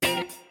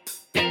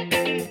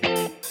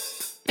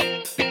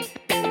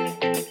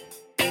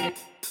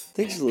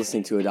Thanks for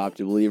listening to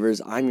Adopted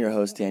Believers. I'm your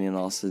host, Daniel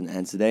Nelson,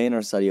 and today in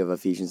our study of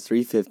Ephesians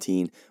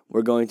 3:15,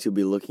 we're going to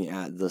be looking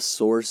at the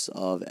source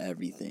of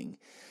everything.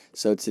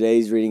 So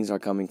today's readings are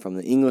coming from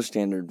the English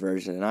Standard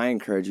Version, and I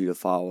encourage you to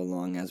follow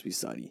along as we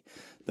study.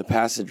 The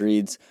passage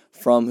reads,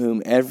 "From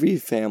whom every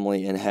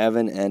family in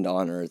heaven and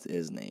on earth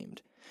is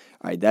named."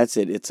 All right, that's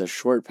it. It's a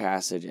short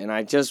passage, and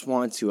I just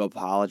want to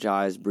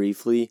apologize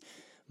briefly.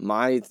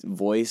 My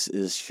voice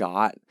is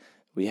shot.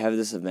 We have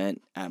this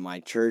event at my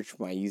church,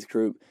 my youth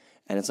group,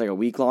 and it's like a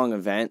week-long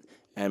event,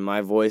 and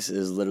my voice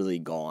is literally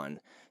gone.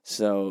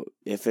 So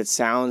if it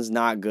sounds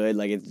not good,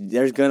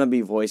 there's going to be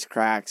voice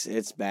cracks.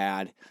 It's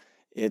bad.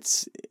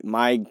 It's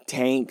my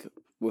tank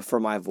for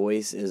my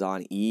voice is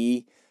on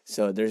E,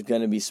 so there's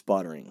going to be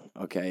sputtering,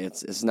 okay?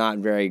 It's not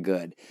very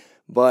good,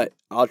 but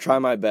I'll try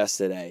my best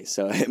today.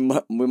 So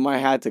we might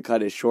have to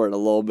cut it short a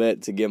little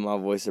bit to give my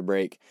voice a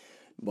break,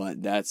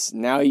 but that's,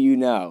 now you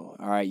know.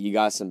 All right, you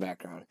got some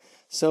background.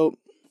 So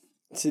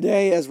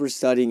today, as we're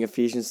studying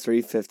Ephesians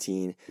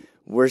 3:15,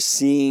 we're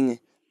seeing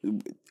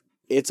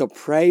it's a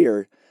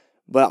prayer,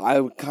 but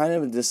I kind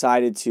of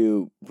decided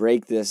to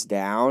break this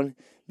down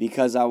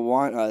because I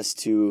want us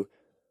to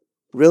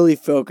really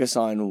focus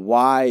on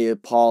why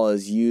Paul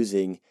is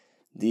using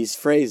these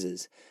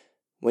phrases.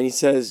 When he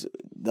says,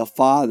 the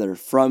Father,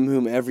 from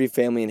whom every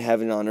family in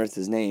heaven and on earth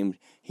is named,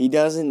 he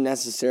doesn't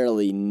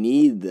necessarily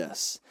need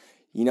this.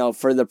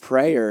 For the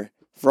prayer,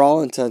 for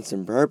all intents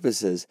and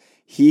purposes,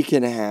 he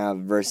can have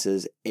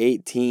verses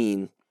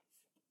 18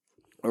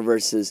 or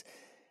verses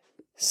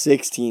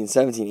 16,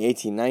 17,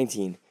 18,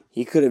 19.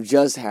 He could have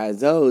just had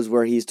those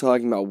where he's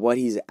talking about what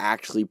he's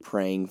actually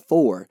praying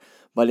for.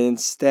 But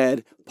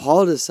instead,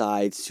 Paul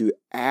decides to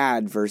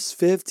add verse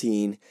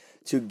 15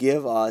 to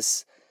give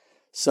us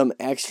some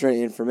extra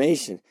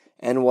information.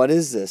 And what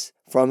is this?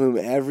 From whom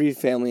every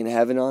family in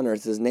heaven and on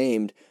earth is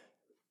named.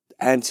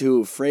 And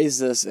to phrase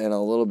this in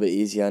a little bit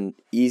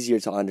easier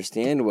to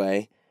understand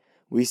way,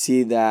 we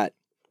see that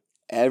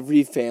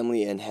every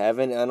family in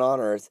heaven and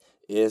on earth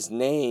is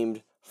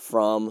named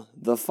from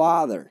the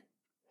Father.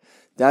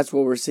 That's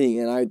what we're seeing.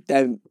 And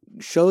that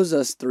shows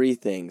us three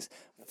things.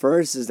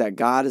 First is that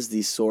God is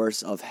the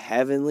source of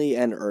heavenly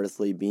and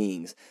earthly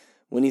beings.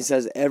 When he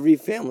says every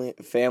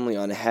family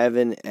on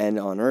heaven and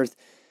on earth,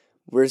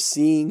 we're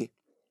seeing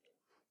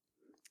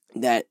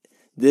that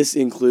this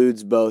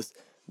includes both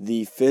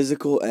the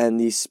physical and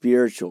the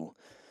spiritual.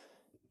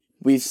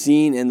 We've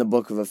seen in the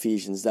book of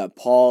Ephesians that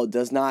Paul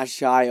does not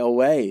shy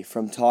away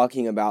from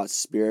talking about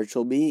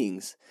spiritual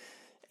beings.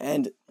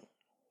 And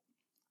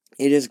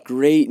it is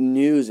great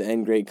news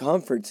and great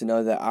comfort to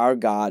know that our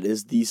God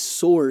is the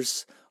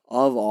source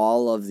of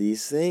all of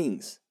these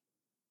things.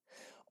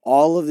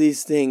 All of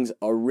these things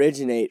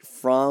originate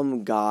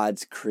from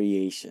God's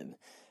creation.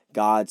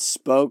 God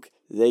spoke,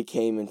 they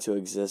came into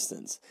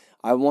existence.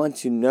 I want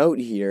to note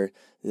here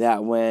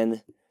that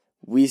when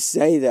we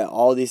say that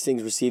all these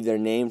things receive their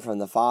name from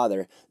the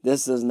Father,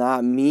 this does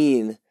not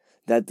mean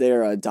that they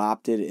are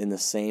adopted in the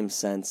same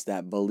sense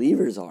that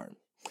believers are.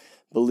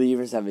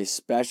 Believers have a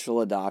special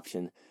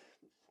adoption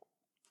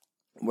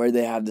where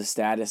they have the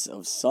status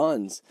of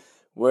sons,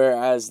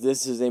 whereas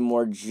this is a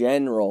more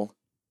general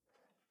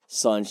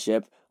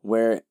sonship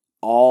where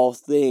all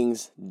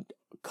things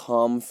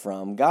come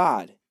from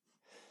God.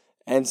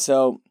 And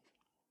so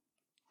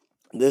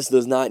this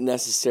does not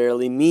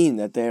necessarily mean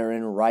that they are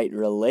in right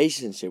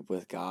relationship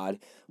with God,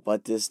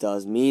 but this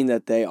does mean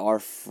that they are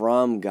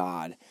from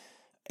God.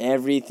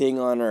 Everything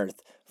on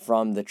earth,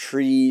 from the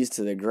trees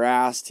to the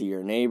grass to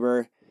your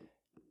neighbor,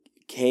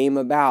 came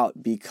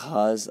about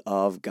because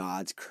of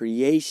God's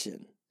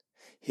creation,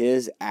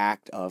 his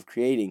act of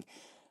creating.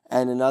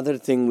 And another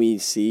thing we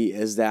see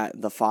is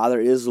that the Father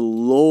is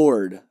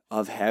Lord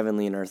of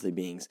heavenly and earthly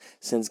beings.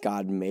 Since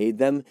God made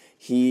them,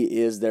 he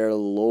is their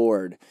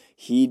Lord.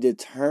 He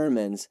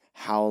determines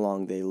how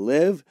long they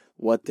live,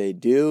 what they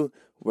do,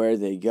 where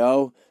they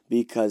go,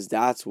 because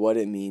that's what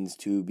it means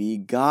to be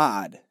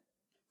God.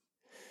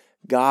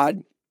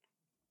 God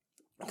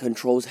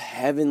controls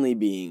heavenly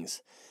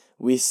beings.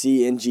 We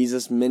see in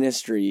Jesus'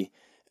 ministry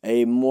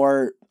a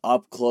more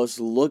up-close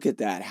look at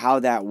that, how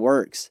that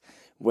works,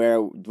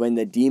 where when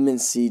the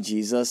demons see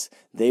Jesus,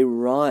 they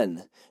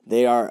run,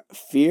 they are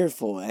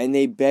fearful, and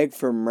they beg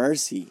for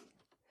mercy.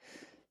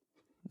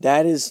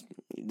 That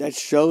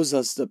shows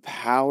us the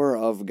power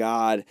of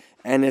God,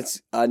 and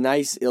it's a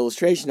nice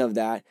illustration of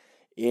that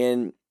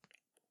in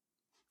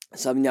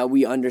something that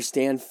we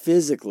understand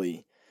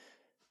physically.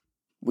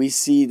 We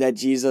see that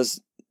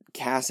Jesus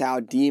cast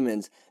out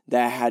demons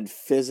that had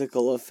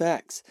physical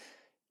effects.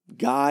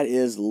 God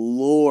is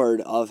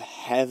Lord of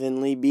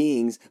heavenly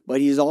beings,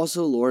 but he's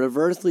also Lord of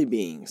earthly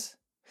beings.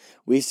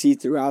 We see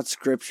throughout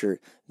Scripture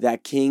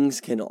that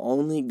kings can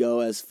only go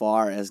as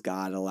far as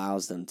God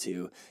allows them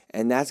to.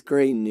 And that's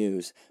great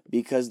news,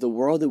 because the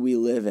world that we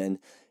live in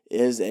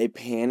is a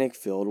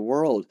panic-filled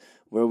world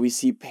where we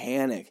see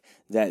panic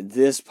that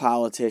this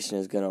politician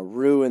is going to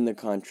ruin the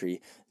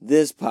country,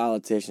 this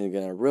politician is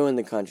going to ruin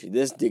the country,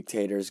 this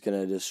dictator is going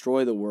to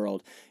destroy the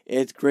world,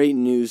 it's great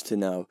news to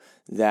know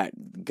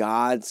that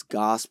God's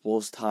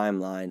gospel's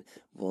timeline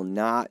will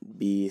not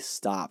be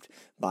stopped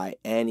by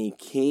any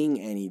king,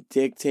 any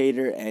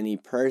dictator, any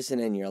person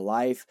in your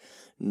life.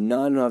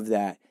 None of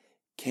that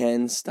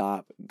can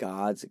stop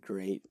God's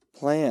great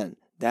plan.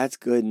 That's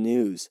good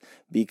news,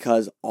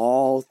 because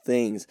all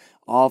things,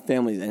 all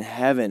families in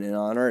heaven and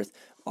on earth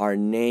are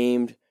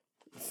named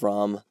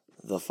from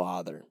the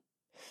Father.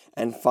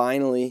 And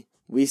finally,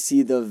 we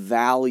see the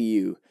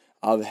value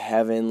of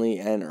heavenly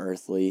and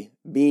earthly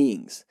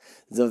beings.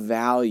 The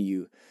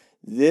value.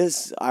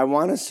 I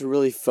want us to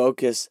really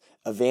focus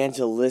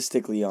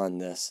evangelistically on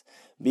this,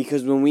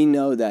 because when we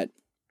know that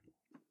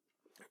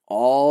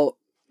all,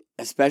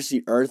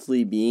 especially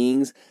earthly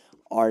beings,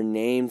 are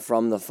named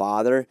from the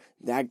Father,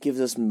 that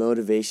gives us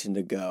motivation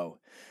to go.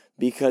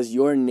 Because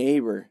your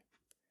neighbor,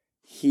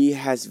 he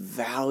has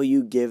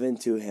value given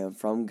to him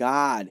from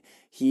God.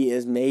 He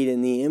is made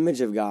in the image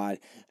of God.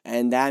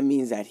 And that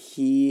means that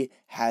he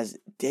has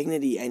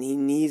dignity and he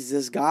needs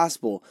this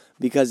gospel.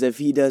 Because if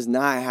he does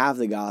not have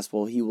the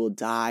gospel, he will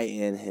die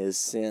in his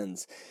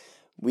sins.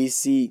 We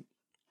see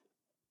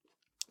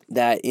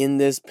that in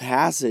this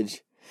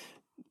passage,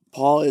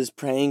 Paul is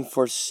praying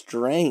for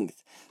strength,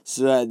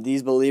 so that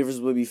these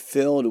believers will be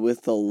filled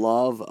with the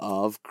love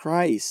of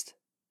Christ.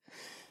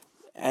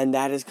 And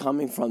that is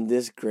coming from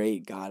this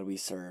great God we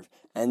serve.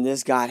 And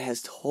this God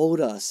has told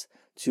us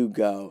to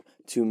go,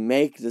 to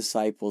make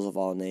disciples of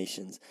all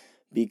nations,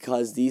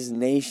 because these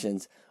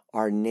nations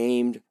are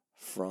named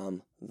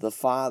from the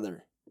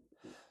Father.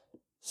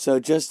 So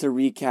just to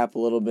recap a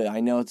little bit, I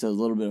know it's a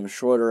little bit of a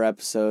shorter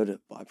episode.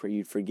 I pray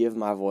you'd forgive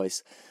my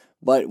voice.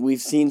 But we've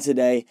seen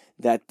today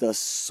that the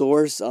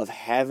source of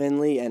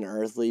heavenly and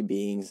earthly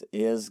beings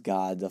is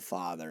God the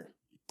Father.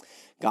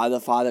 God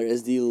the Father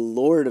is the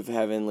Lord of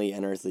heavenly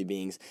and earthly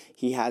beings.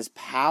 He has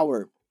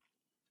power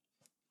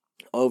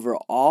over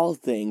all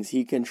things.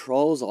 He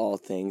controls all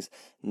things.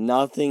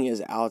 Nothing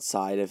is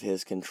outside of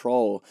his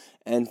control.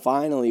 And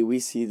finally, we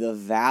see the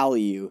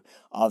value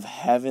of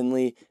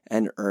heavenly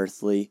and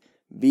earthly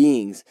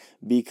beings.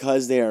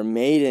 Because they are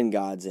made in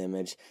God's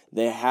image,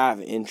 they have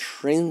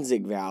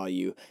intrinsic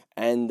value,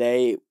 and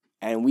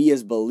we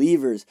as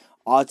believers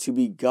ought to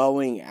be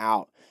going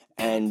out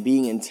and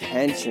being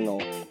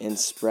intentional in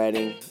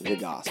spreading the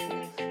gospel.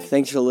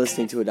 Thanks for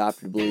listening to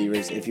Adopted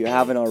Believers. If you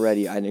haven't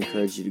already, I'd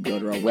encourage you to go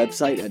to our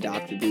website,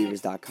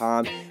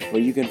 adoptedbelievers.com,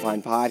 where you can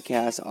find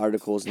podcasts,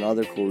 articles, and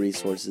other cool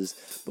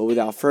resources. But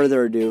without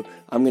further ado,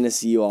 I'm going to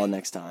see you all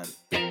next time.